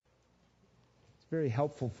very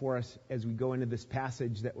helpful for us as we go into this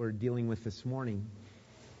passage that we're dealing with this morning.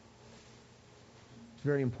 It's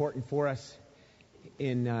very important for us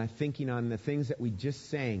in thinking on the things that we just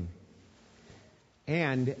sang.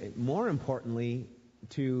 And more importantly,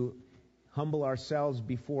 to humble ourselves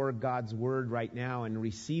before God's Word right now and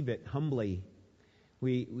receive it humbly.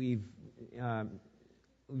 We've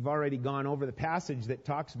already gone over the passage that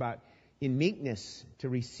talks about in meekness to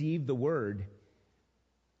receive the Word.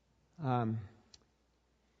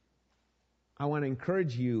 I want to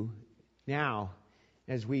encourage you now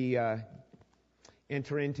as we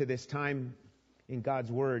enter into this time in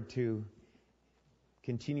God's Word to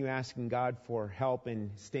continue asking God for help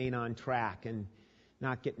in staying on track and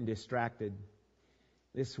not getting distracted.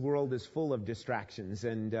 This world is full of distractions,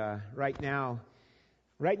 and right now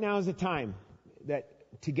is the time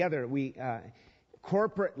that together we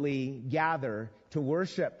corporately gather to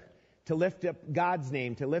worship, to lift up God's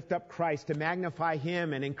name, to lift up Christ, to magnify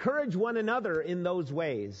Him, and encourage one another in those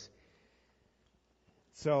ways.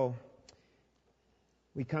 So,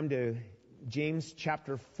 we come to James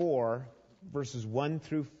chapter 4, verses 1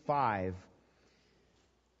 through 5.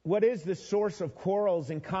 What is the source of quarrels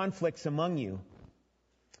and conflicts among you?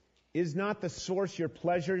 Is not the source your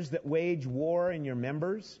pleasures that wage war in your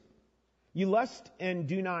members? You lust and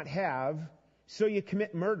do not have, so you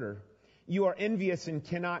commit murder. You are envious and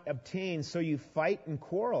cannot obtain, so you fight and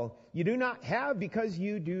quarrel. You do not have because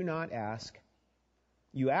you do not ask.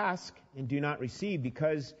 You ask and do not receive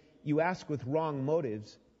because you ask with wrong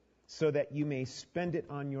motives, so that you may spend it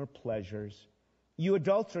on your pleasures. You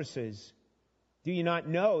adulteresses, do you not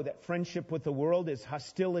know that friendship with the world is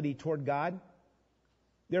hostility toward God?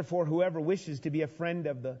 Therefore, whoever wishes to be a friend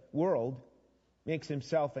of the world makes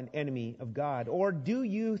himself an enemy of God. Or do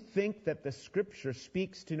you think that the Scripture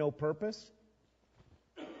speaks to no purpose?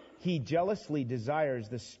 He jealously desires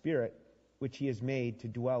the Spirit which He has made to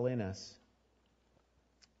dwell in us.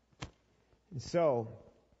 And so,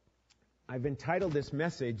 I've entitled this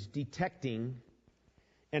message, Detecting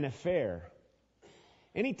an Affair.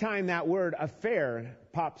 Anytime that word affair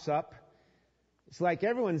pops up, it's like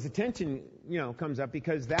everyone's attention, comes up,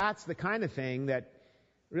 because that's the kind of thing that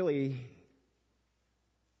really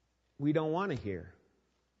we don't want to hear.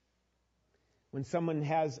 When someone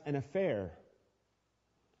has an affair,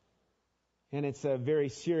 and it's a very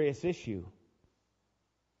serious issue.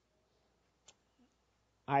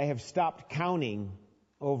 I have stopped counting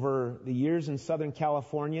over the years in Southern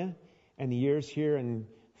California and the years here in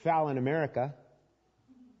Fallon, America,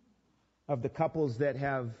 of the couples that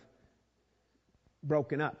have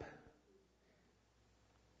broken up.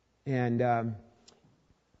 And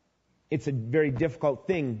it's a very difficult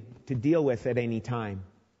thing to deal with at any time.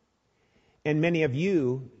 And many of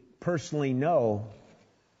you personally know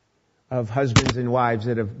of husbands and wives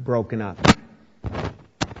that have broken up.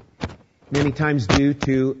 Many times due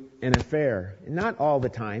to an affair. Not all the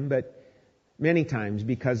time, but many times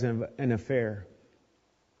because of an affair.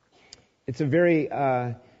 It's a very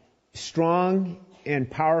strong and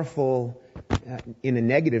powerful, in a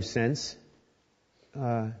negative sense,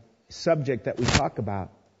 subject that we talk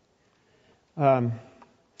about.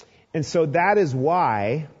 And so that is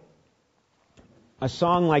why a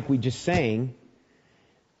song like we just sang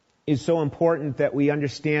is so important, that we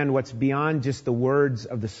understand what's beyond just the words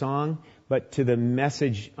of the song, but to the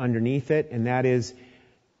message underneath it, and that is,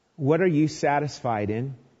 what are you satisfied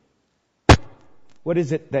in? What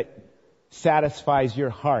is it that satisfies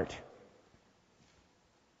your heart?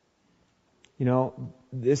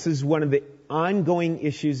 This is one of the ongoing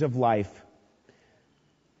issues of life.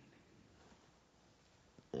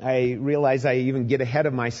 I realize I even get ahead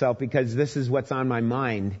of myself because this is what's on my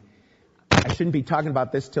mind. I shouldn't be talking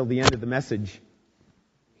about this till the end of the message.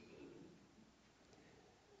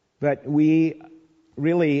 But we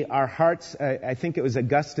really, our hearts, I think it was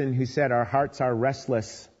Augustine who said, our hearts are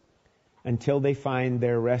restless until they find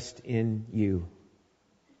their rest in you.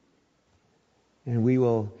 And we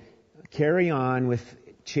will carry on with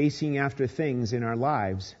chasing after things in our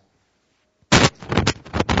lives.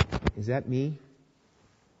 Is that me?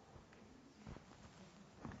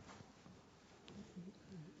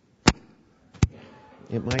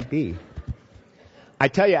 It might be. I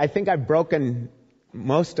tell you, I think I've broken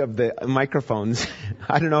most of the microphones.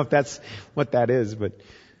 I don't know if that's what that is, but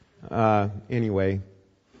anyway,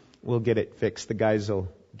 we'll get it fixed. The guys will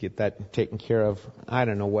get that taken care of. I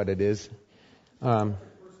don't know what it is. My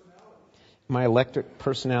electric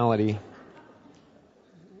personality.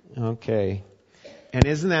 Okay. And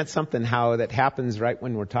isn't that something how that happens right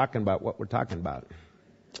when we're talking about what we're talking about?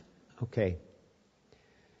 Okay.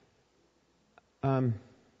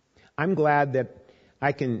 I'm glad that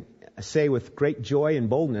I can say with great joy and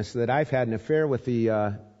boldness that I've had an affair with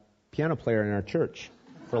the piano player in our church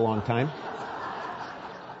for a long time.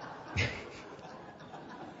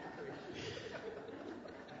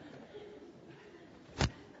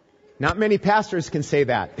 Not many pastors can say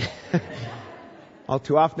that. All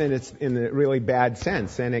too often it's in a really bad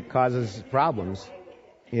sense, and it causes problems.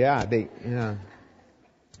 Yeah,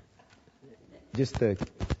 just the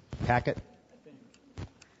packet.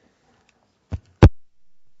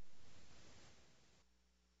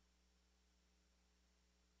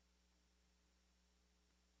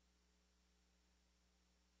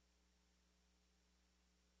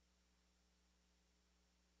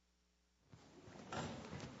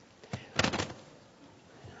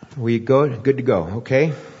 We good to go,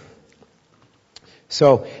 okay?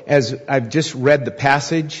 So, as I've just read the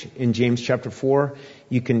passage in James chapter 4,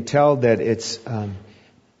 you can tell that it's,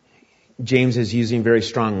 James is using very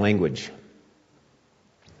strong language.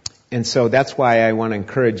 And so that's why I want to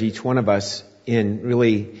encourage each one of us in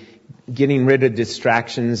really getting rid of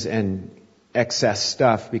distractions and excess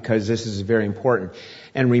stuff, because this is very important.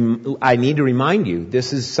 And I need to remind you,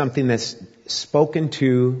 this is something that's spoken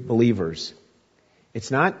to believers. It's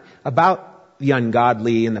not about the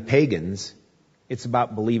ungodly and the pagans. It's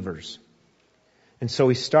about believers. And so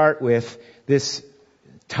we start with this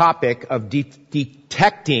topic of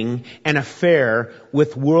detecting an affair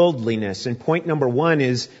with worldliness. And point number 1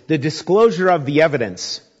 is the disclosure of the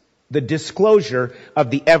evidence. The disclosure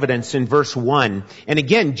of the evidence in verse 1. And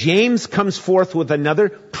again, James comes forth with another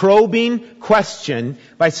probing question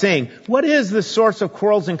by saying, what is the source of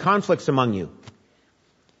quarrels and conflicts among you?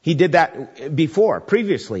 He did that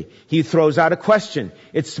previously. He throws out a question.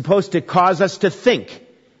 It's supposed to cause us to think.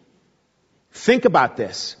 Think about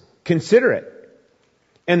this. Consider it.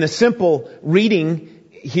 And the simple reading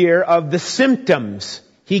here of the symptoms.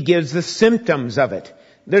 He gives the symptoms of it.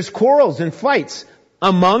 There's quarrels and fights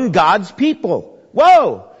among God's people.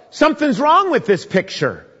 Whoa! Something's wrong with this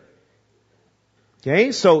picture.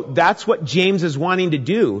 Okay, so that's what James is wanting to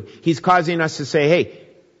do. He's causing us to say, hey,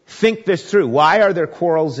 think this through. Why are there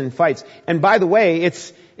quarrels and fights? And by the way,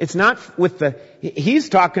 it's not with he's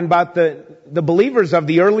talking about the believers of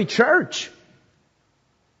the early church.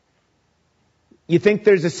 You think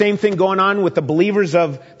there's the same thing going on with the believers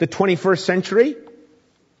of the 21st century?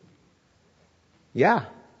 Yeah.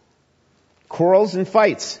 Quarrels and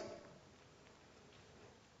fights.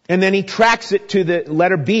 And then he tracks it to the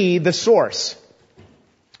letter B, the source.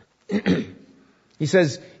 He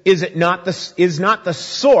says, is not the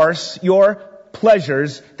source your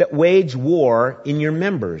pleasures that wage war in your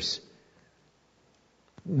members?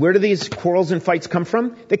 Where do these quarrels and fights come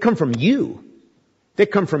from? They come from you. They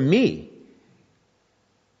come from me.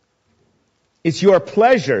 It's your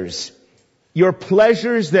pleasures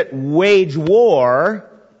that wage war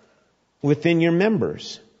within your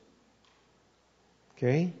members.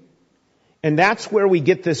 Okay? And that's where we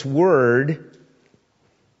get this word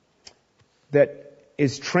that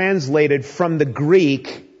is translated from the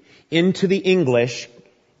Greek into the English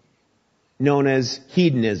known as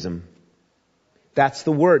hedonism. That's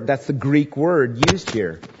the word, that's the Greek word used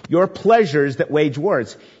here. Your pleasures that wage war.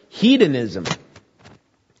 It's hedonism.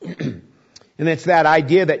 And it's that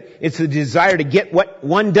idea that it's the desire to get what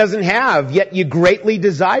one doesn't have, yet you greatly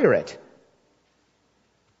desire it.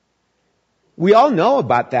 We all know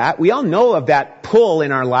about that. We all know of that pull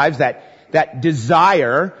in our lives, that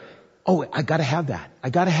desire. Oh, I gotta have that.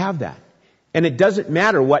 I gotta have that. And it doesn't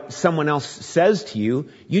matter what someone else says to you.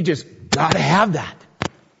 You just gotta have that.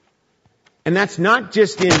 And that's not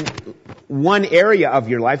just in one area of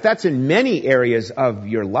your life. That's in many areas of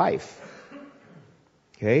your life.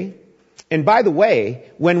 Okay? And by the way,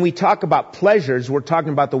 when we talk about pleasures, we're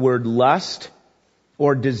talking about the word lust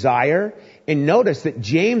or desire. And notice that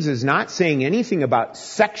James is not saying anything about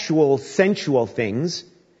sexual, sensual things.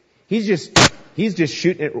 He's just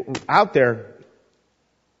shooting it out there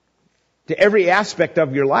to every aspect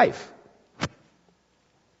of your life.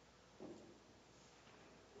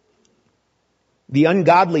 The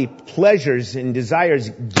ungodly pleasures and desires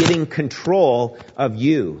getting control of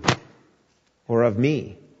you or of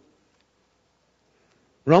me.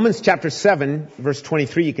 Romans chapter 7, verse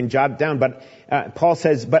 23, you can jot it down, but Paul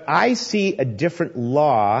says, but I see a different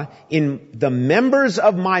law in the members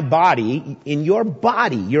of my body, in your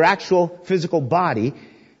body, your actual physical body.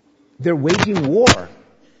 They're waging war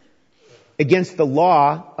against the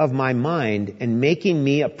law of my mind and making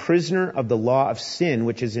me a prisoner of the law of sin,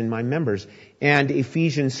 which is in my members. And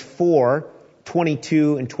Ephesians 4,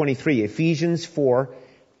 22 and 23. Ephesians 4,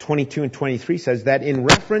 22 and 23 says that in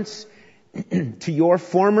reference to your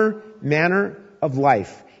former manner of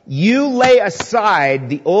life, You lay aside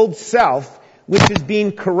the old self, which is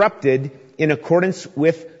being corrupted in accordance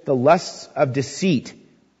with the lusts of deceit,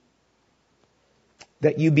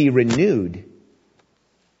 that you be renewed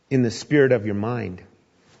in the spirit of your mind.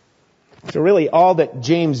 So really all that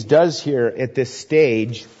James does here at this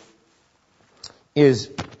stage is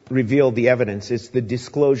reveal the evidence. It's the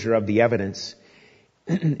disclosure of the evidence.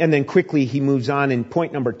 And then quickly he moves on in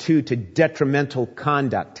point number 2 to detrimental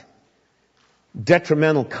conduct.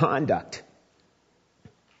 Detrimental conduct.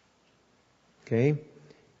 Okay?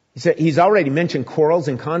 He's already mentioned quarrels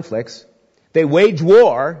and conflicts. They wage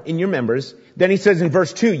war in your members. Then he says in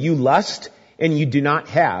verse 2, you lust and you do not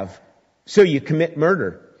have, so you commit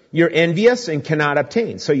murder. You're envious and cannot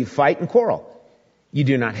obtain, so you fight and quarrel. You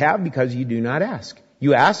do not have because you do not ask.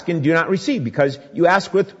 You ask and do not receive because you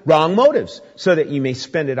ask with wrong motives, so that you may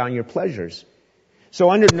spend it on your pleasures.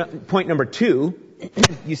 So under point number 2,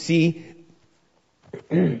 you see,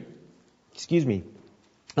 a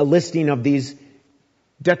listing of these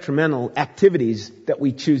detrimental activities that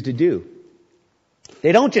we choose to do.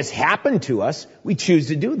 They don't just happen to us, we choose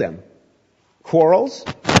to do them. Quarrels,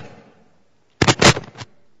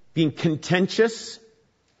 being contentious,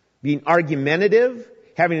 being argumentative,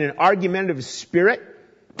 having an argumentative spirit.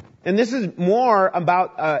 And this is more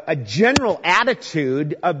about a general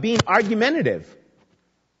attitude of being argumentative.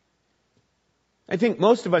 I think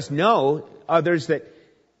most of us know others that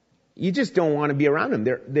you just don't want to be around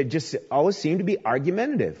them. They just always seem to be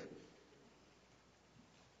argumentative.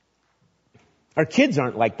 Our kids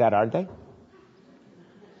aren't like that, are they?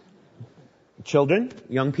 Children,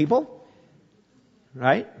 young people,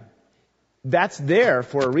 right? That's there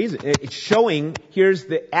for a reason. It's showing, here's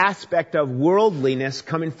the aspect of worldliness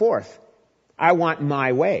coming forth. I want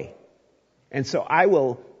my way. And so I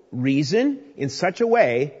will reason in such a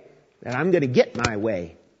way that I'm going to get my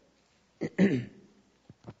way.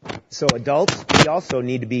 So adults, we also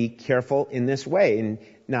need to be careful in this way and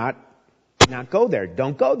not go there.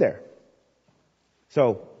 Don't go there.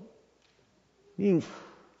 So, being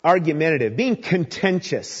argumentative, being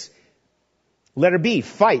contentious. Letter B,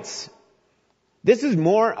 fights. This is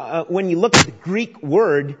more, when you look at the Greek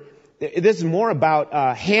word, this is more about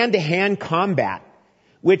hand-to-hand combat,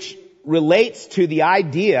 which relates to the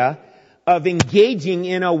idea of engaging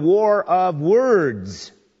in a war of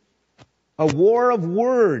words. A war of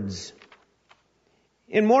words.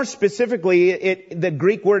 And more specifically, the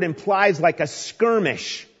Greek word implies like a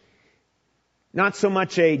skirmish. Not so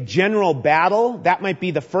much a general battle. That might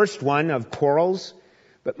be the first one of quarrels.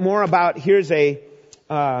 But more about, here's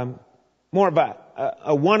more of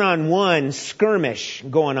a one-on-one skirmish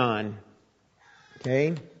going on.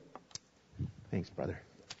 Okay? Thanks, brother.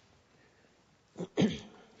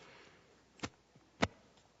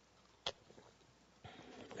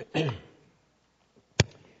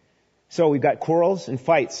 So we've got quarrels and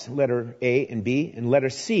fights, letter A and B, and letter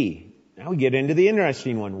C. Now we get into the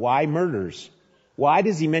interesting one. Why murders? Why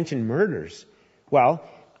does he mention murders? Well,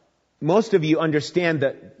 most of you understand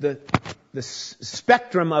the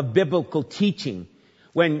spectrum of biblical teaching.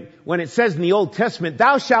 When it says in the Old Testament,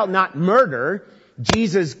 thou shalt not murder,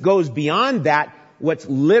 Jesus goes beyond that, what's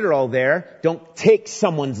literal there. Don't take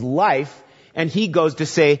someone's life. And he goes to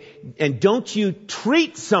say, and don't you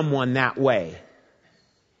treat someone that way.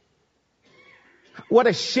 What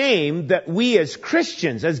a shame that we as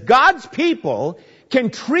Christians, as God's people, can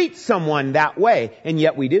treat someone that way, and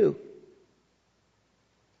yet we do.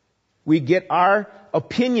 We get our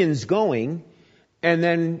opinions going, and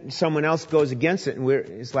then someone else goes against it, and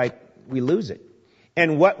it's like we lose it.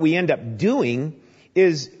 And what we end up doing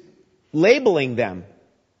is labeling them.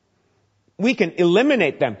 We can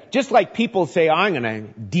eliminate them. Just like people say, I'm going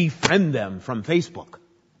to defriend them from Facebook.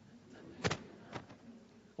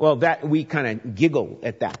 Well, that we kind of giggle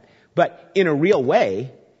at that. But in a real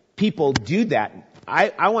way, people do that.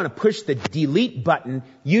 I want to push the delete button,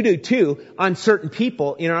 you do too, on certain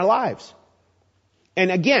people in our lives. And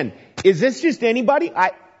again, is this just anybody?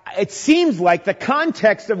 It seems like the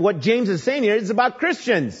context of what James is saying here is about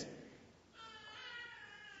Christians.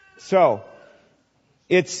 So,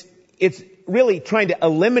 it's really trying to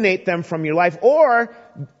eliminate them from your life, or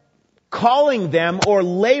calling them or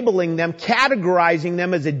labeling them, categorizing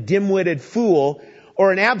them as a dim-witted fool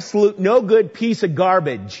or an absolute no good piece of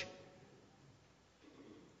garbage.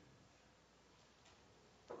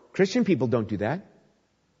 Christian people don't do that.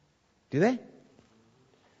 Do they?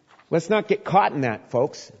 Let's not get caught in that,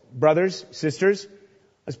 folks. Brothers, sisters,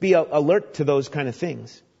 let's be alert to those kind of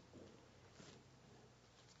things.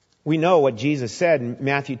 We know what Jesus said in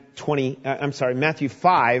Matthew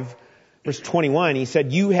 5, verse 21. He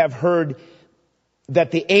said, you have heard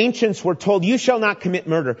that the ancients were told, you shall not commit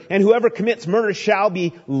murder, and whoever commits murder shall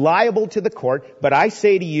be liable to the court. But I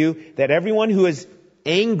say to you that everyone who is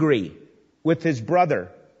angry with his brother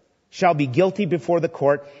shall be guilty before the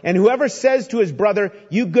court. And whoever says to his brother,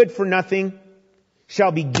 you good for nothing,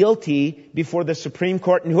 shall be guilty before the Supreme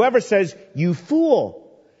Court. And whoever says, you fool,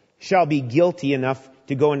 shall be guilty enough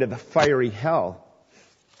to go into the fiery hell.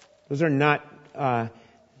 Those are not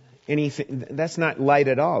anything, that's not light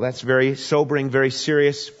at all. That's very sobering, very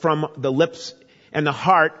serious from the lips and the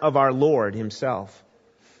heart of our Lord Himself.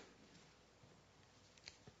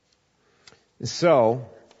 So,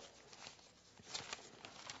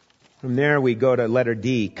 from there we go to letter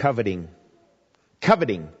D, coveting.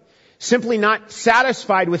 Coveting. Simply not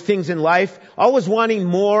satisfied with things in life, always wanting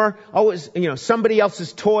more, always, somebody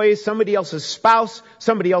else's toys, somebody else's spouse,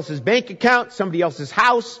 somebody else's bank account, somebody else's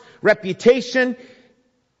house, reputation.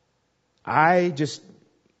 That's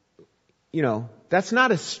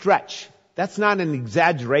not a stretch. That's not an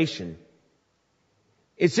exaggeration.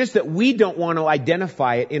 It's just that we don't want to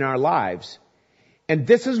identify it in our lives. And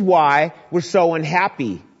this is why we're so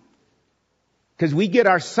unhappy. Because we get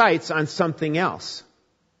our sights on something else.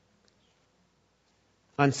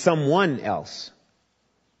 On someone else.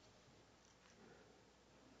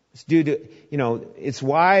 It's due to, it's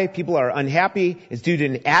why people are unhappy. It's due to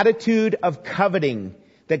an attitude of coveting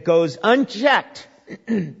that goes unchecked.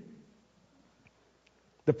 The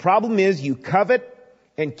problem is you covet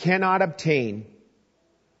and cannot obtain.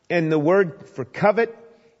 And the word for covet,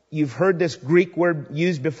 you've heard this Greek word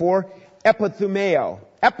used before, epithumeo.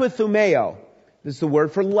 Epithumeo is the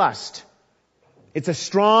word for lust. It's a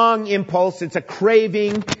strong impulse, it's a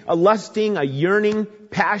craving, a lusting, a yearning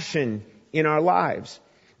passion in our lives.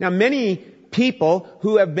 Now many people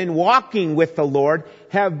who have been walking with the Lord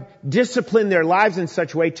have disciplined their lives in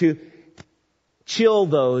such a way to chill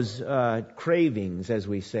those cravings, as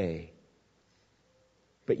we say.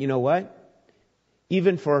 But you know what?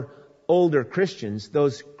 Even for older Christians,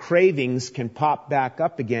 those cravings can pop back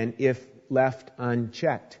up again if left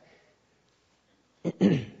unchecked.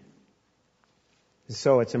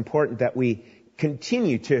 So it's important that we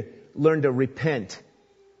continue to learn to repent.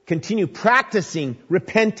 Continue practicing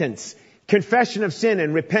repentance, confession of sin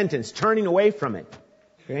and repentance, turning away from it.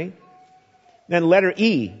 Okay? Then letter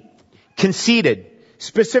E, conceited,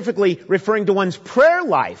 specifically referring to one's prayer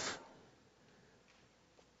life,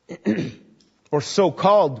 or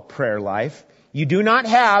so-called prayer life. You do not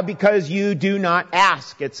have because you do not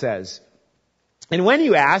ask, it says. And when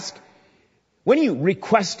you ask, when you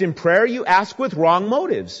request in prayer, you ask with wrong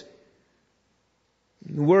motives.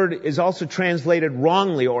 The word is also translated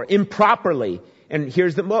wrongly or improperly. And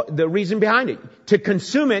here's the reason behind it. To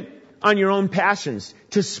consume it on your own passions.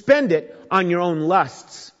 To spend it on your own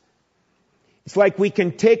lusts. It's like we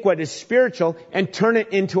can take what is spiritual and turn it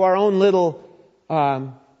into our own little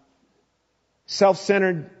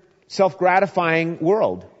self-centered, self-gratifying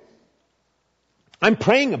world. I'm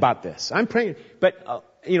praying about this. I'm praying. But,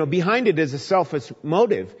 behind it is a selfish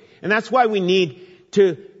motive. And that's why we need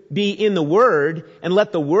to be in the Word and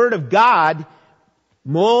let the Word of God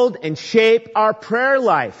mold and shape our prayer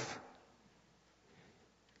life.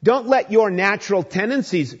 Don't let your natural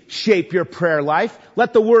tendencies shape your prayer life.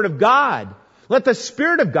 Let the Word of God, let the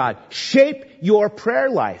Spirit of God shape your prayer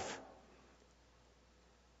life.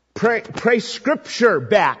 Pray Scripture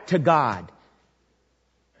back to God.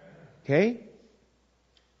 Okay?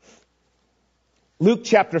 Luke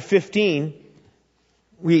chapter 15,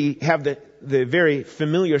 we have the very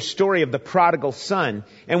familiar story of the prodigal son.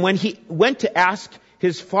 And when he went to ask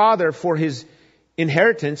his father for his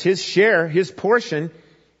inheritance, his share, his portion,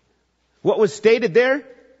 what was stated there?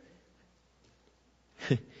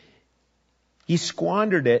 He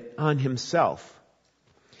squandered it on himself.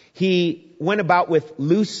 He went about with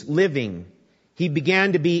loose living. He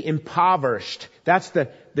began to be impoverished. That's the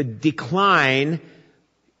decline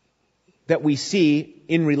that we see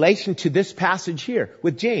in relation to this passage here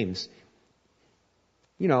with James.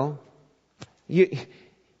 You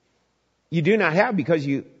do not have because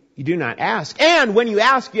you do not ask. And when you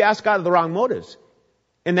ask out of the wrong motives.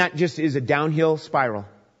 And that just is a downhill spiral.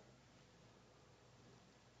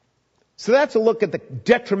 So that's a look at the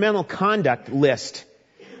detrimental conduct list.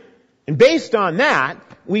 And based on that,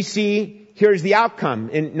 we see, here's the outcome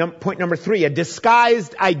in point number 3, a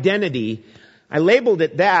disguised identity. I labeled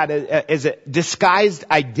it that as a disguised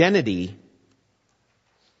identity.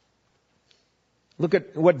 Look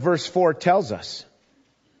at what verse 4 tells us.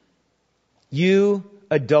 You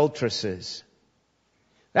adulteresses.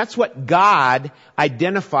 That's what God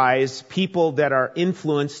identifies people that are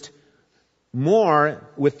influenced more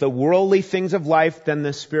with the worldly things of life than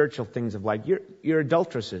the spiritual things of life. You're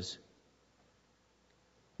adulteresses.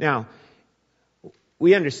 Now,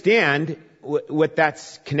 we understand what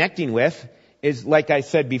that's connecting with is, like I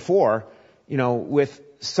said before, with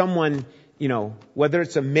someone, whether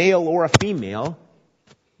it's a male or a female,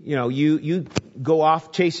 you go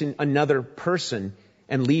off chasing another person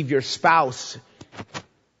and leave your spouse,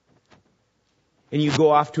 and you go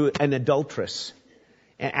off to an adulteress.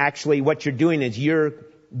 And actually what you're doing is you're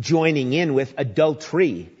joining in with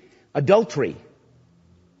adultery.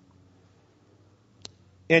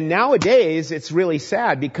 And nowadays, it's really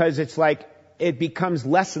sad because it's like it becomes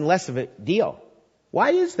less and less of a deal.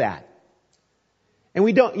 Why is that? And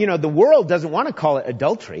we don't, the world doesn't want to call it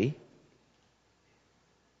adultery.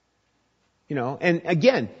 And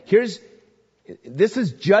again, this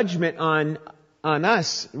is judgment on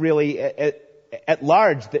us, really, at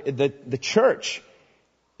large, the church,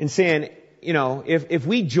 in saying, if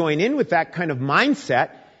we join in with that kind of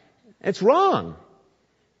mindset, it's wrong.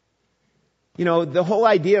 The whole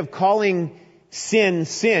idea of calling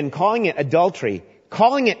sin, calling it adultery,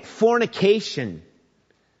 calling it fornication.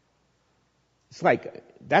 It's like,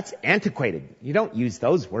 that's antiquated. You don't use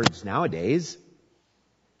those words nowadays.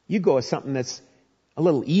 You go with something that's a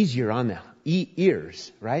little easier on the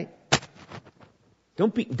ears, right?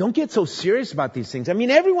 Don't get so serious about these things. I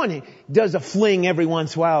mean, everyone does a fling every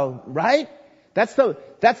once in a while, right? That's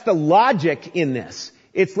the logic in this.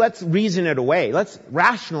 It's let's reason it away. Let's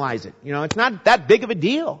rationalize it. It's not that big of a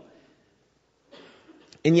deal.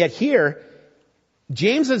 And yet here,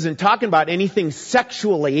 James isn't talking about anything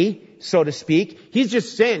sexually, so to speak. He's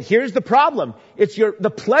just saying, here's the problem. It's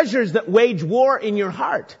the pleasures that wage war in your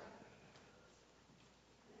heart.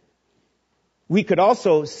 We could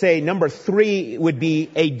also say number 3 would be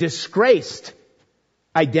a disgraced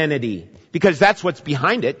identity, because that's what's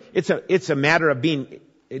behind it. It's a matter of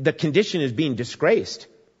the condition is being disgraced.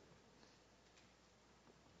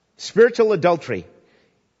 Spiritual adultery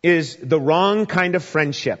is the wrong kind of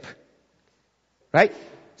friendship. Right?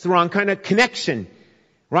 It's the wrong kind of connection.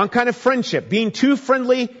 Wrong kind of friendship. Being too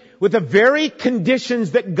friendly with the very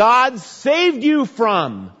conditions that God saved you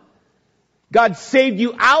from. God saved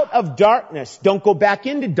you out of darkness. Don't go back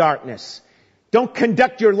into darkness. Don't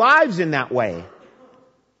conduct your lives in that way.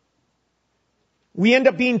 We end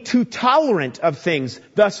up being too tolerant of things.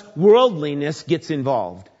 Thus, worldliness gets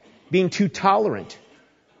involved. Being too tolerant.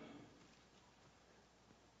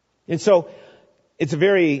 And so, it's a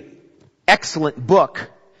very excellent book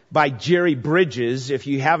by Jerry Bridges. If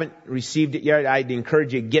you haven't received it yet, I'd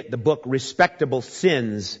encourage you to get the book Respectable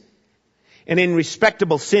Sins. And in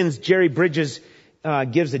Respectable Sins, Jerry Bridges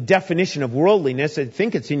gives a definition of worldliness. I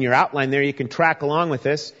think it's in your outline there. You can track along with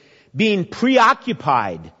this. Being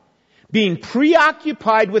preoccupied. Being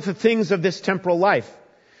preoccupied with the things of this temporal life.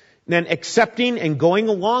 And then accepting and going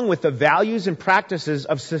along with the values and practices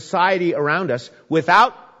of society around us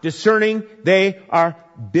without discerning they are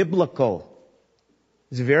biblical.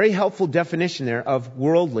 It's a very helpful definition there of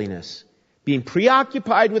worldliness. Being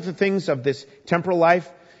preoccupied with the things of this temporal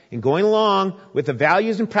life and going along with the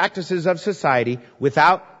values and practices of society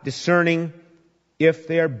without discerning if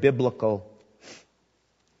they are biblical.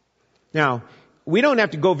 Now, we don't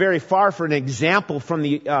have to go very far for an example from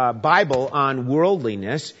the Bible on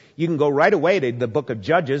worldliness. You can go right away to the book of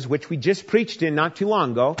Judges, which we just preached in not too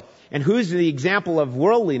long ago. And who's the example of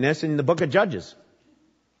worldliness in the book of Judges?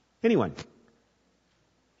 Anyone?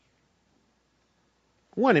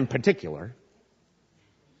 One in particular.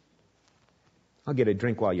 I'll get a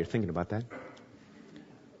drink while you're thinking about that.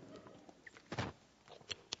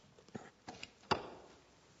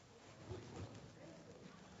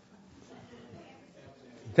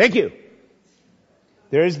 Thank you.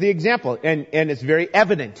 There's the example. And it's very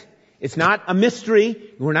evident. It's not a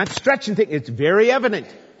mystery. We're not stretching things. It's very evident.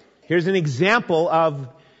 Here's an example of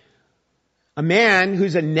a man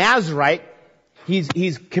who's a Nazirite.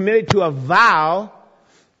 He's committed to a vow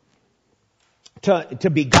to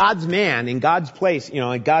be God's man in God's place,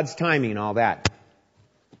 in God's timing and all that.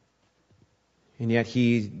 And yet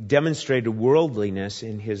he demonstrated worldliness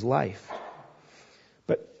in his life.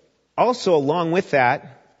 But also along with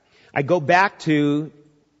that, I go back to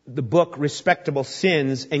the book Respectable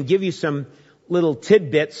Sins and give you some little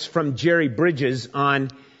tidbits from Jerry Bridges on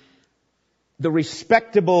the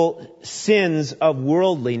respectable sins of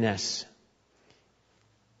worldliness.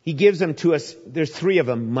 He gives them to us. There's 3 of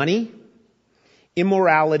them: money,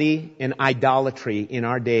 immorality, and idolatry in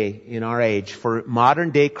our day, in our age, for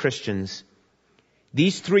modern day Christians.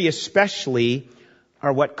 These 3 especially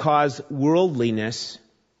are what cause worldliness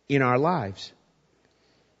in our lives.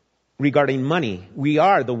 regarding money. We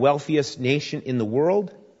are the wealthiest nation in the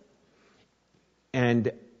world,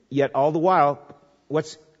 and yet all the while,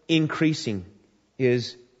 what's increasing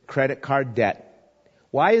is credit card debt.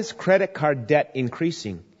 Why is credit card debt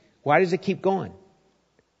increasing? Why does it keep going?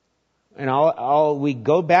 And all we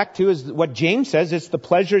go back to is what James says, it's the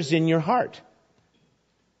pleasures in your heart.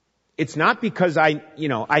 It's not because I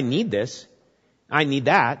need this, I need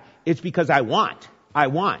that. It's because I want,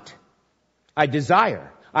 I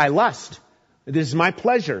desire, I lust. This is my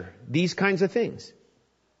pleasure. These kinds of things.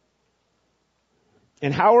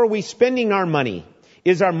 And how are we spending our money?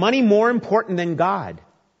 Is our money more important than God?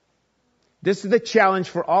 This is the challenge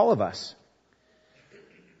for all of us.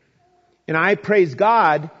 And I praise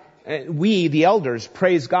God, we, the elders,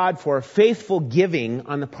 praise God for faithful giving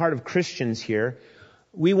on the part of Christians here.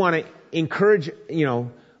 We want to encourage,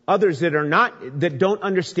 others that don't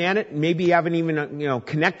understand it, maybe haven't even,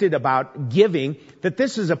 connected about giving, that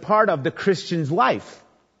this is a part of the Christian's life.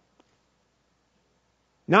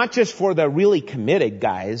 Not just for the really committed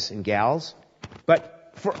guys and gals,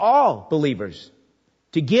 but for all believers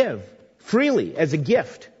to give freely as a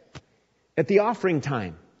gift at the offering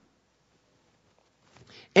time.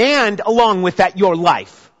 And along with that, your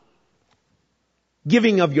life.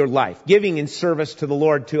 Giving of your life. Giving in service to the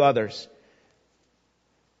Lord, to others.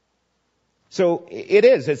 So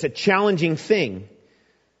it's a challenging thing.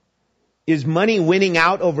 Is money winning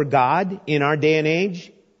out over God in our day and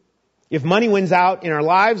age? If money wins out in our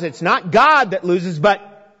lives, it's not God that loses,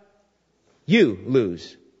 but you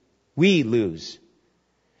lose. We lose.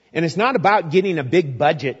 And it's not about getting a big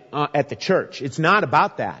budget at the church. It's not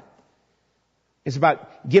about that. It's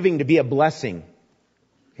about giving to be a blessing.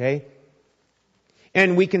 Okay?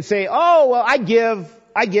 And we can say, I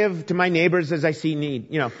give to my neighbors as I see need.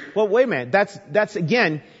 Well, wait a minute. That's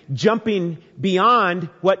again, jumping beyond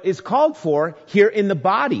what is called for here in the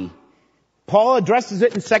body. Paul addresses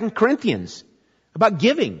it in 2 Corinthians about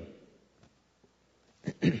giving.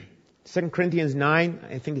 2 Corinthians 9,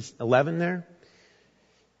 I think it's 11 there.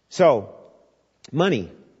 So,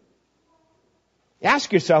 money.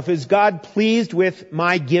 Ask yourself, is God pleased with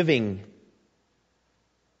my giving?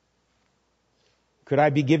 Could I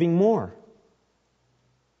be giving more?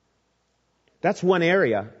 That's one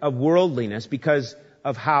area of worldliness because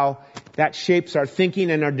of how that shapes our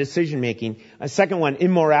thinking and our decision making. A second one,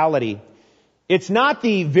 immorality. It's not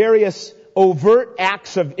the various overt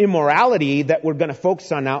acts of immorality that we're going to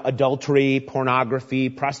focus on now, adultery, pornography,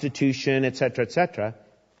 prostitution, etc.,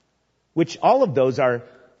 which all of those are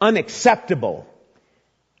unacceptable,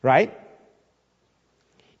 right?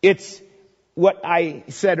 It's what I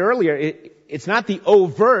said earlier, it's not the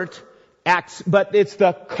overt acts, but it's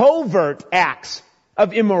the covert acts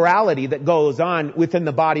of immorality that goes on within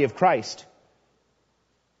the body of Christ.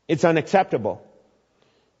 It's unacceptable.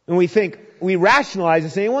 And we rationalize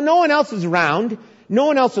and say, well, no one else is around, no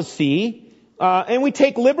one else will see, and we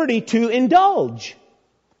take liberty to indulge.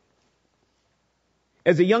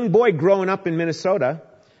 As a young boy growing up in Minnesota,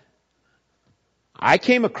 I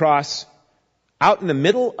came across, out in the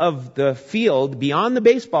middle of the field, beyond the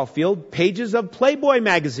baseball field, pages of Playboy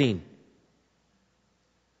magazine.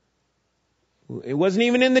 It wasn't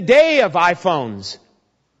even in the day of iPhones.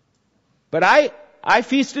 But I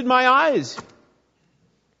feasted my eyes.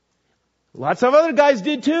 Lots of other guys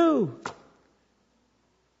did too.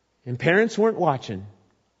 And parents weren't watching.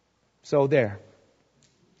 So there.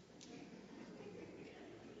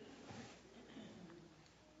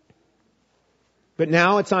 But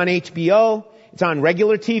now it's on HBO. It's on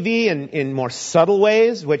regular TV in more subtle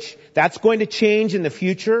ways, which that's going to change in the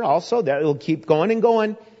future also. That will keep going and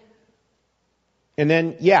going. And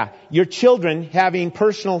then, your children having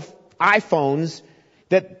personal iPhones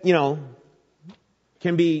that,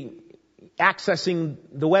 can be accessing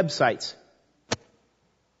the websites.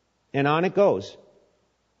 And on it goes.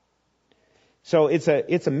 So it's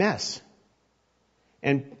a mess.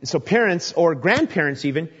 And so parents or grandparents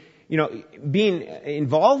even, being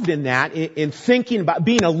involved in that, in thinking about,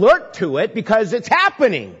 being alert to it because it's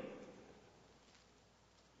happening.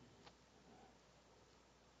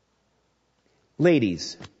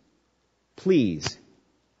 Ladies, please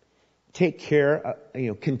take care,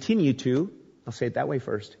 continue to, I'll say it that way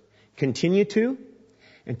first, continue to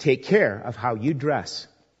and take care of how you dress.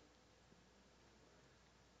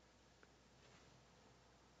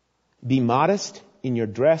 Be modest in your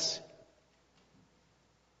dress.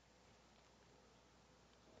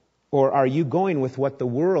 Or are you going with what the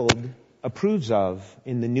world approves of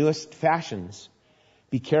in the newest fashions?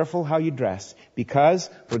 Be careful how you dress. Because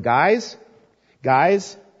for guys,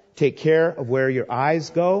 take care of where your eyes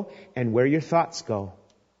go and where your thoughts go.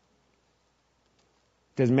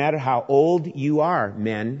 Doesn't matter how old you are,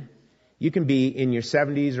 men. You can be in your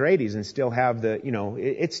 70s or 80s and still have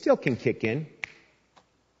it still can kick in.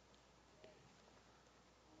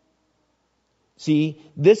 See,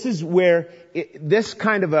 this is where this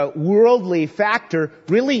kind of a worldly factor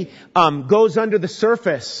really goes under the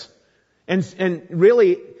surface and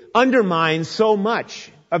really undermines so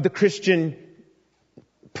much of the Christian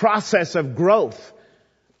process of growth.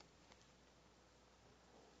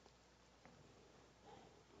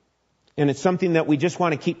 And it's something that we just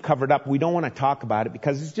want to keep covered up. We don't want to talk about it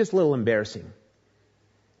because it's just a little embarrassing.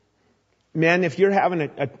 Men, if you're having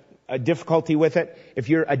a difficulty with it, if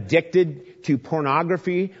you're addicted to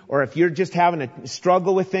pornography, or if you're just having a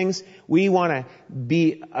struggle with things, we want to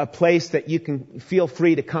be a place that you can feel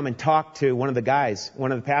free to come and talk to one of the guys,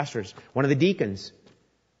 one of the pastors, one of the deacons.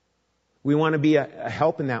 We want to be a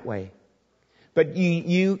help in that way. But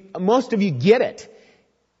most of you get it.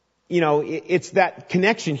 It's that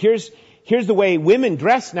connection. Here's the way women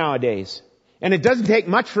dress nowadays. And it doesn't take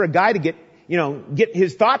much for a guy to get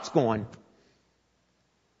his thoughts going.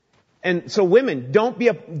 And so women,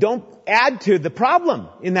 don't add to the problem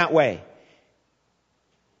in that way.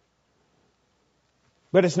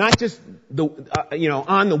 But it's not just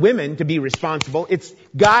on the women to be responsible. It's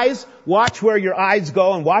guys, watch where your eyes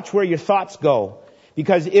go and watch where your thoughts go.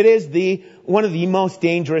 Because it is one of the most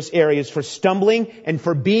dangerous areas for stumbling and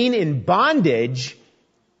for being in bondage.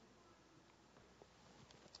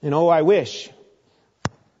 And I wish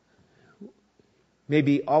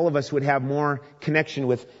maybe all of us would have more connection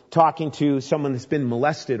with talking to someone that's been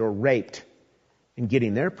molested or raped and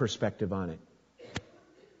getting their perspective on it.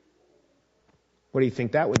 What do you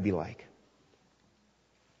think that would be like?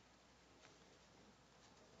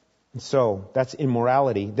 And so, that's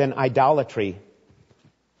immorality. Then idolatry.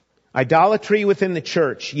 Idolatry within the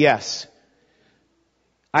church, yes.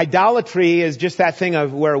 Idolatry is just that thing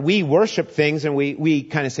of where we worship things and we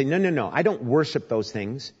kind of say, no, I don't worship those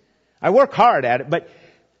things. I work hard at it, but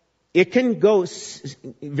it can go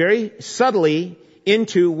very subtly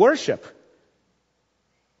into worship.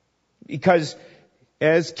 Because,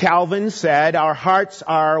 as Calvin said, our hearts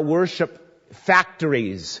are worship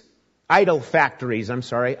factories. Idol factories.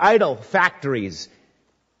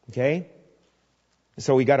 Okay?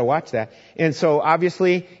 So we got to watch that. And so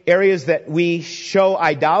obviously areas that we show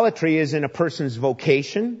idolatry is in a person's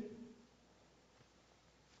vocation,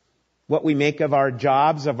 what we make of our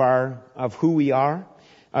jobs, of who we are.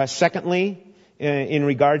 Secondly, in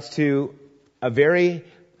regards to a very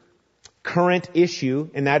current issue,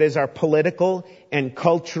 and that is our political and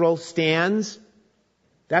cultural stands,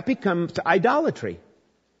 that becomes idolatry.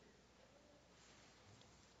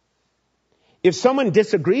 If someone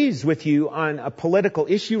disagrees with you on a political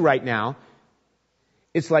issue right now,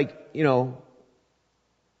 it's like,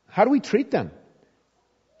 how do we treat them?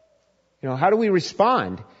 How do we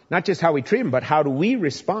respond? Not just how we treat them, but how do we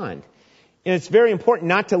respond? And it's very important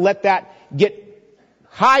not to let that get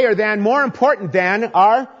more important than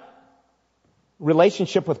our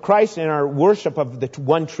relationship with Christ and our worship of the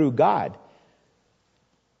one true God.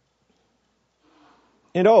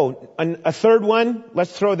 And a third one,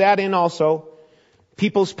 let's throw that in also.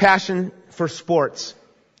 People's passion for sports.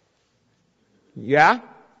 Yeah?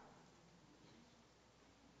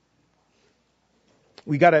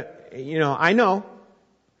 We gotta, I know.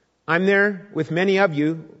 I'm there with many of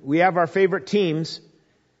you. We have our favorite teams.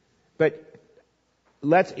 But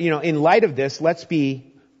let's, in light of this, let's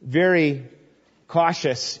be very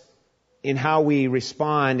cautious in how we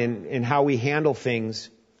respond and how we handle things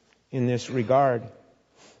in this regard.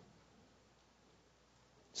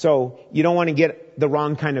 So, you don't want to get the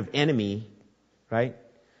wrong kind of enemy, right?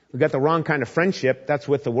 We've got the wrong kind of friendship, that's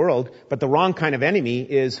with the world, but the wrong kind of enemy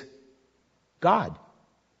is God.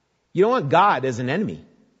 You don't want God as an enemy.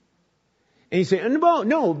 And you say,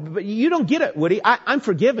 no, but you don't get it, Woody. I'm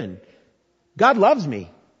forgiven. God loves me.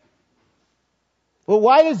 Well,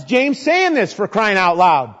 why is James saying this, for crying out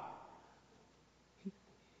loud?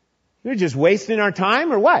 You're just wasting our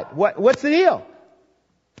time or what? What's the deal?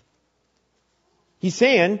 He's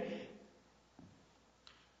saying,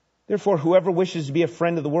 therefore, whoever wishes to be a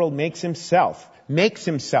friend of the world makes himself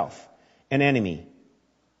an enemy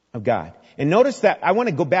of God. And notice that, I want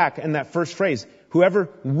to go back in that first phrase, whoever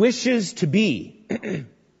wishes to be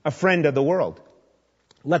a friend of the world.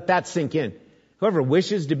 Let that sink in. Whoever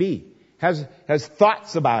wishes to be, has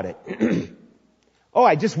thoughts about it.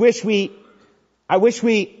 I wish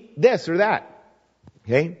we this or that.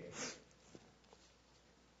 Okay?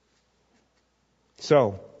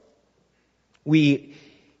 So, we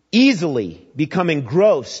easily become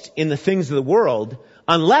engrossed in the things of the world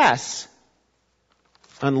unless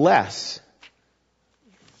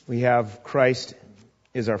We have Christ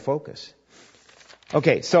is our focus.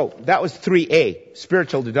 Okay, so that was 3A,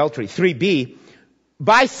 spiritual adultery. 3B,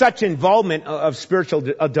 by such involvement of spiritual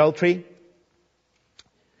adultery,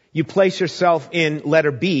 you place yourself in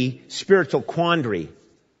letter B, spiritual quandary.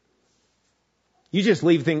 You just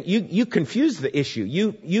leave things, you confuse the issue.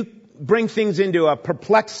 You bring things into a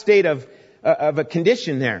perplexed state of a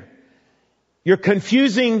condition there. You're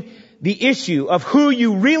confusing the issue of who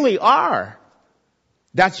you really are.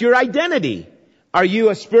 That's your identity. Are you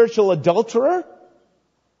a spiritual adulterer?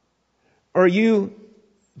 Or are you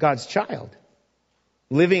God's child?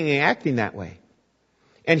 Living and acting that way.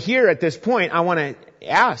 And here at this point, I want to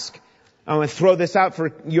ask, I want to throw this out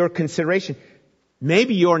for your consideration.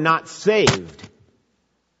 Maybe you're not saved.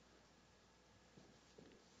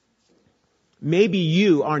 Maybe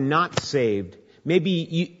you are not saved.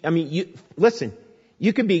 Maybe listen,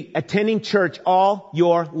 you could be attending church all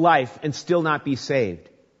your life and still not be saved.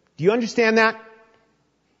 Do you understand that?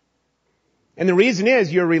 And the reason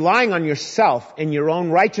is you're relying on yourself and your own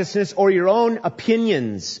righteousness or your own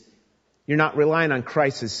opinions. You're not relying on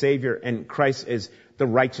Christ as Savior, and Christ is the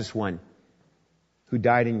righteous one who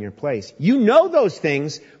died in your place. You know those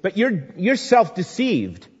things, but you're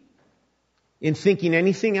self-deceived in thinking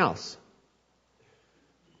anything else.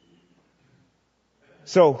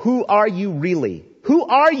 So who are you really? Who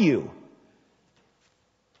are you?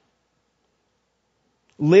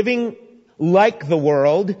 Living like the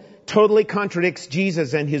world totally contradicts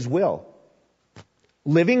Jesus and His will.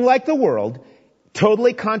 Living like the world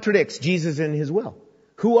totally contradicts Jesus and His will.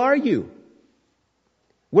 Who are you?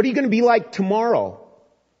 What are you going to be like tomorrow?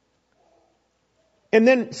 And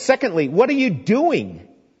then secondly, what are you doing?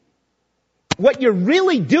 What you're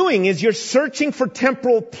really doing is you're searching for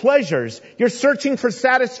temporal pleasures. You're searching for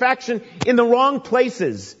satisfaction in the wrong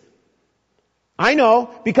places. I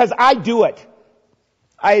know, because I do it.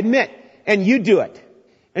 I admit, and you do it.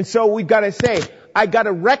 And so we've got to say, I got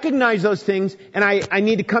to recognize those things, and I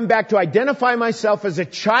need to come back to identify myself as a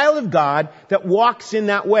child of God that walks in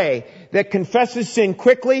that way, that confesses sin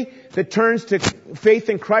quickly, that turns to faith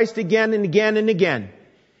in Christ again and again and again.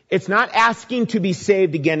 It's not asking to be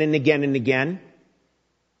saved again and again and again.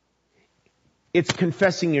 It's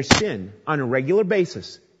confessing your sin on a regular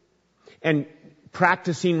basis and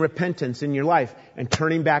practicing repentance in your life and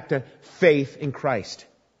turning back to faith in Christ.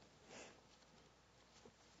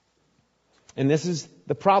 And this is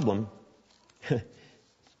the problem.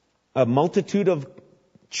 A multitude of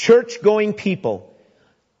church-going people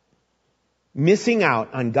missing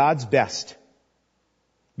out on God's best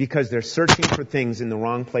because they're searching for things in the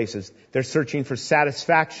wrong places. They're searching for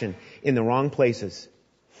satisfaction in the wrong places.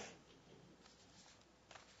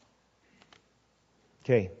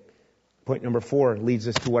 Okay. Point number 4 leads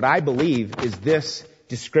us to what I believe is this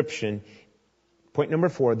description. Point number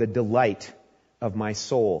 4, the delight of my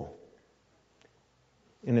soul.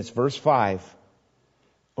 And it's verse 5.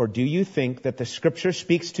 Or do you think that the Scripture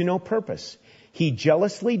speaks to no purpose? He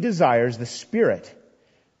jealously desires the Spirit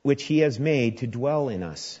which He has made to dwell in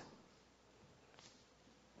us.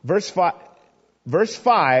 Verse 5,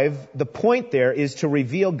 the point there is to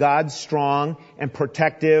reveal God's strong and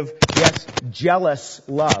protective, yes, jealous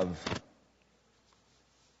love.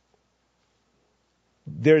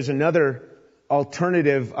 There's another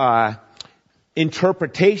alternative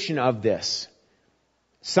interpretation of this.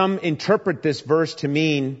 Some interpret this verse to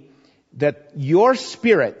mean that your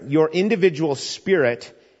spirit, your individual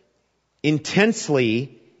spirit,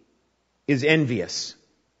 intensely is envious.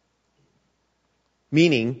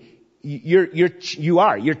 Meaning, you're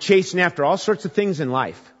chasing after all sorts of things in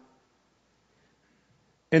life.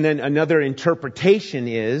 And then another interpretation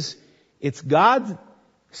is, it's God's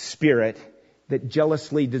Spirit that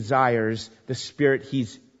jealously desires the Spirit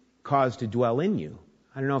He's caused to dwell in you.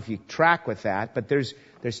 I don't know if you track with that, but there's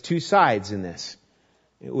two sides in this,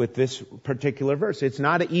 with this particular verse. It's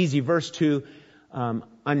not an easy verse to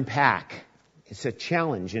unpack. It's a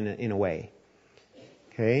challenge in a way.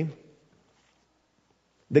 Okay?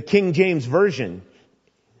 The King James Version.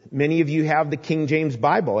 Many of you have the King James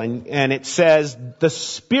Bible, and it says, the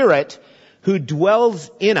Spirit who dwells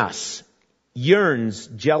in us yearns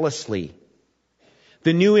jealously.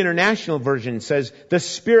 The New International Version says, the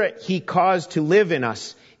Spirit He caused to live in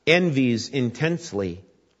us envies intensely.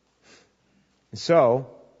 So,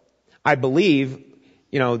 I believe,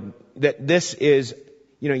 that this is,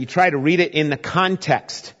 you try to read it in the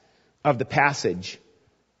context of the passage.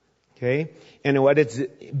 Okay? And what it's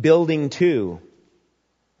building to.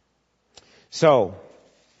 So,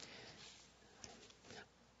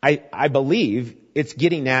 I believe it's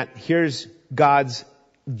getting at, here's God's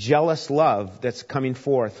jealous love that's coming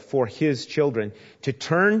forth for His children to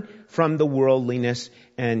turn from the worldliness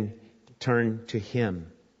and turn to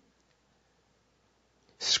Him.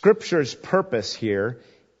 Scripture's purpose here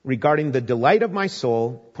regarding the delight of my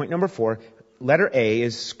soul, point number 4, letter A,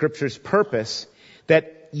 is Scripture's purpose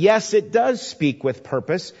that, yes, it does speak with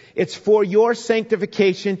purpose. It's for your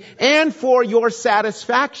sanctification and for your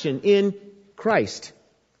satisfaction in Christ.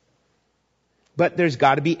 But there's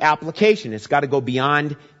got to be application. It's got to go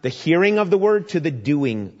beyond the hearing of the Word to the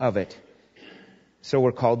doing of it. So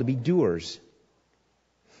we're called to be doers.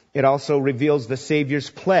 It also reveals the Savior's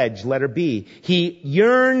pledge, letter B. He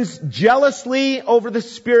yearns jealously over the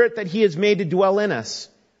Spirit that He has made to dwell in us.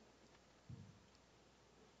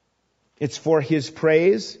 It's for His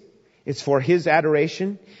praise. It's for His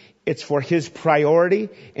adoration. It's for His priority.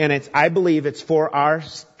 And I believe it's for our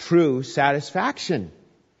true satisfaction.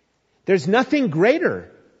 There's nothing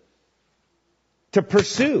greater to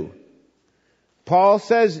pursue. Paul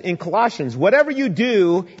says in Colossians, whatever you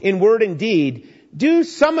do in word and deed, do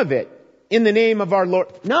some of it in the name of our Lord.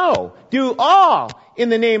 No, do all in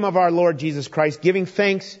the name of our Lord Jesus Christ, giving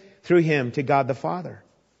thanks through Him to God the Father.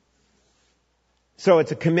 So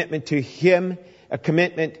it's a commitment to Him, a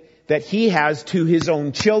commitment that He has to His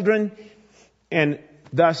own children, and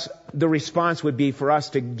thus the response would be for us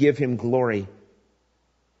to give Him glory.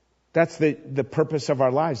 That's the purpose of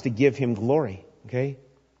our lives, to give Him glory. Okay?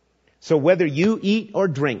 So whether you eat or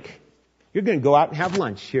drink, you're going to go out and have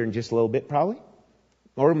lunch here in just a little bit probably.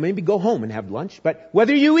 Or maybe go home and have lunch. But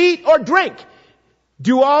whether you eat or drink,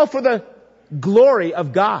 do all for the glory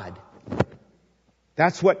of God.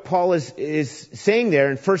 That's what Paul is saying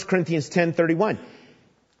there in 1 Corinthians 10:31.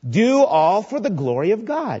 Do all for the glory of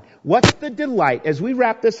God. What's the delight, as we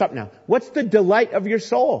wrap this up now, what's the delight of your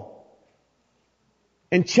soul?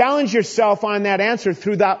 And challenge yourself on that answer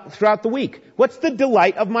throughout the week. What's the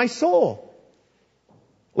delight of my soul?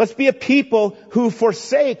 Let's be a people who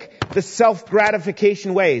forsake the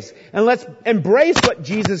self-gratification ways. And let's embrace what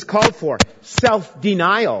Jesus called for.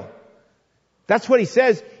 Self-denial. That's what He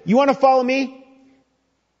says. You want to follow me?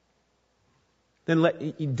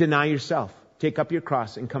 Then deny yourself. Take up your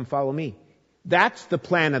cross and come follow me. That's the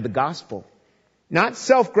plan of the gospel. Not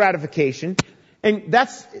self-gratification. And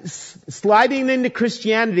that's sliding into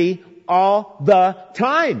Christianity all the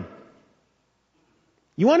time.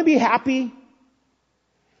 You want to be happy?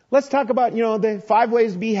 Let's talk about, the 5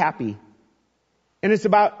 ways to be happy. And it's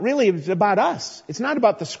about us. It's not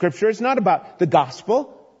about the Scripture. It's not about the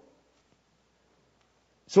gospel.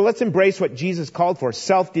 So let's embrace what Jesus called for,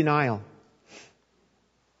 self-denial.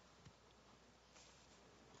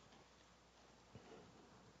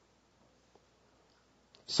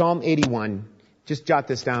 Psalm 81. Just jot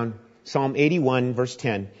this down. Psalm 81, verse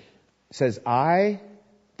 10 says, I,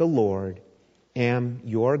 the Lord, am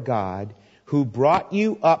your God, who brought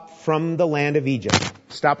you up from the land of Egypt.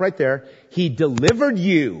 Stop right there. He delivered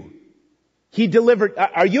you.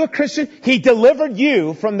 Are you a Christian? He delivered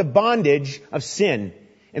you from the bondage of sin.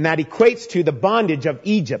 And that equates to the bondage of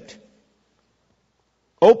Egypt.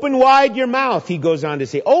 Open wide your mouth, he goes on to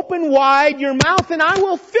say. Open wide your mouth and I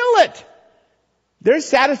will fill it. There's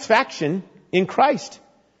satisfaction in Christ.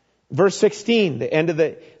 Verse 16, the end of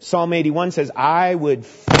the Psalm 81 says, I would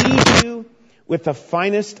feed you with the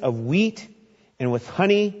finest of wheat, and with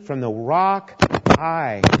honey from the rock,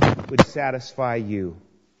 I would satisfy you.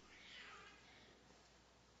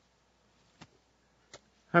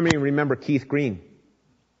 How many remember Keith Green?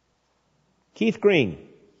 Keith Green.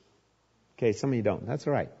 Okay, some of you don't. That's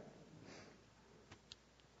all right.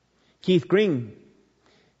 Keith Green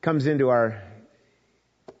comes into our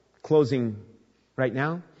closing right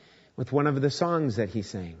now with one of the songs that he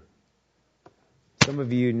sang. Some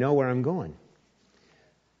of you know where I'm going.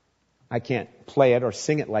 I can't play it or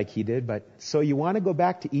sing it like he did, but so you want to go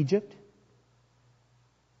back to Egypt?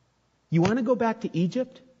 You want to go back to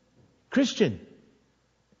Egypt? Christian,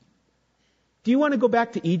 do you want to go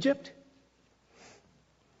back to Egypt?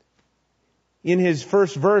 In his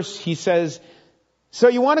first verse, he says, so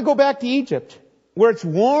you want to go back to Egypt, where it's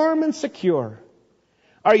warm and secure.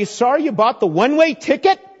 Are you sorry you bought the one-way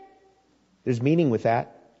ticket? There's meaning with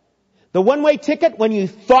that. The one-way ticket when you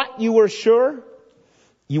thought you were sure.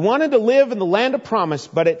 You wanted to live in the land of promise,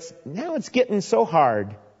 but now it's getting so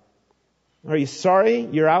hard. Are you sorry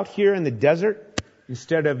you're out here in the desert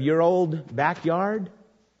instead of your old backyard?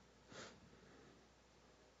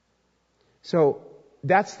 So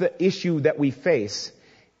that's the issue that we face.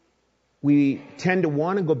 We tend to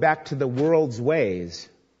want to go back to the world's ways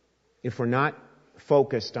if we're not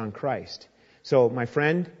focused on Christ. So my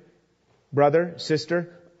friend, brother,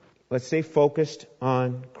 sister, let's stay focused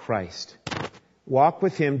on Christ. walk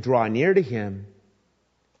with Him, draw near to Him,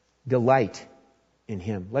 delight in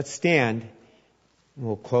Him. Let's stand, and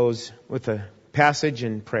we'll close with a passage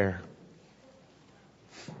and prayer.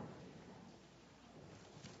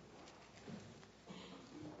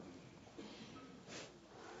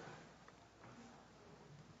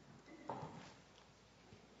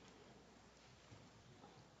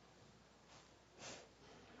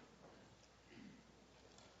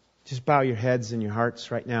 Just bow your heads and your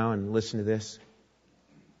hearts right now and listen to this.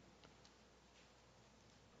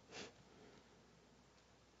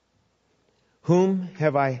 Whom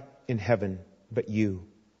have I in heaven but you?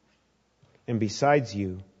 And besides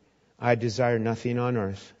you, I desire nothing on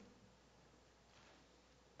earth.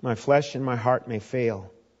 My flesh and my heart may fail,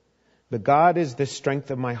 but God is the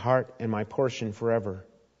strength of my heart and my portion forever.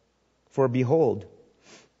 For behold,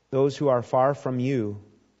 those who are far from you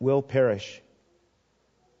will perish.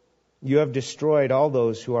 You have destroyed all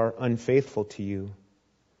those who are unfaithful to you.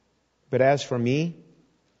 But as for me,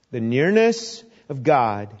 the nearness of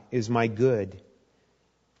God is my good.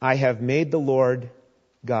 I have made the Lord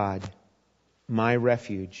God my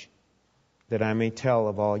refuge, that I may tell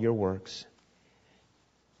of all your works.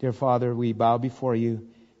 Dear Father, we bow before you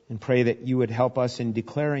and pray that you would help us in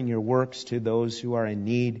declaring your works to those who are in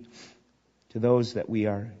need, to those that we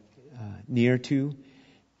are near to.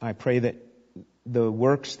 I pray that the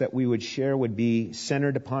works that we would share would be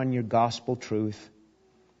centered upon your gospel truth.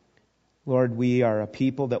 Lord, we are a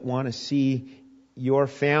people that want to see your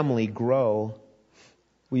family grow.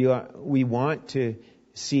 We want to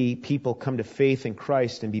see people come to faith in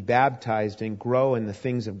Christ and be baptized and grow in the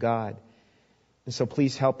things of God. And so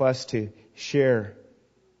please help us to share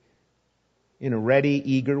in a ready,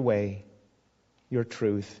 eager way your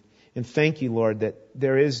truth. And thank you, Lord, that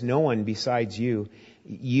there is no one besides you.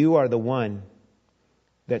 You are the one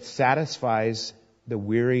that satisfies the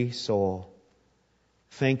weary soul.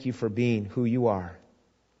 Thank you for being who you are.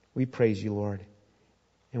 We praise you, Lord.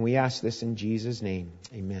 And we ask this in Jesus' name.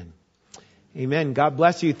 Amen. Amen. God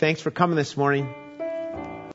bless you. Thanks for coming this morning.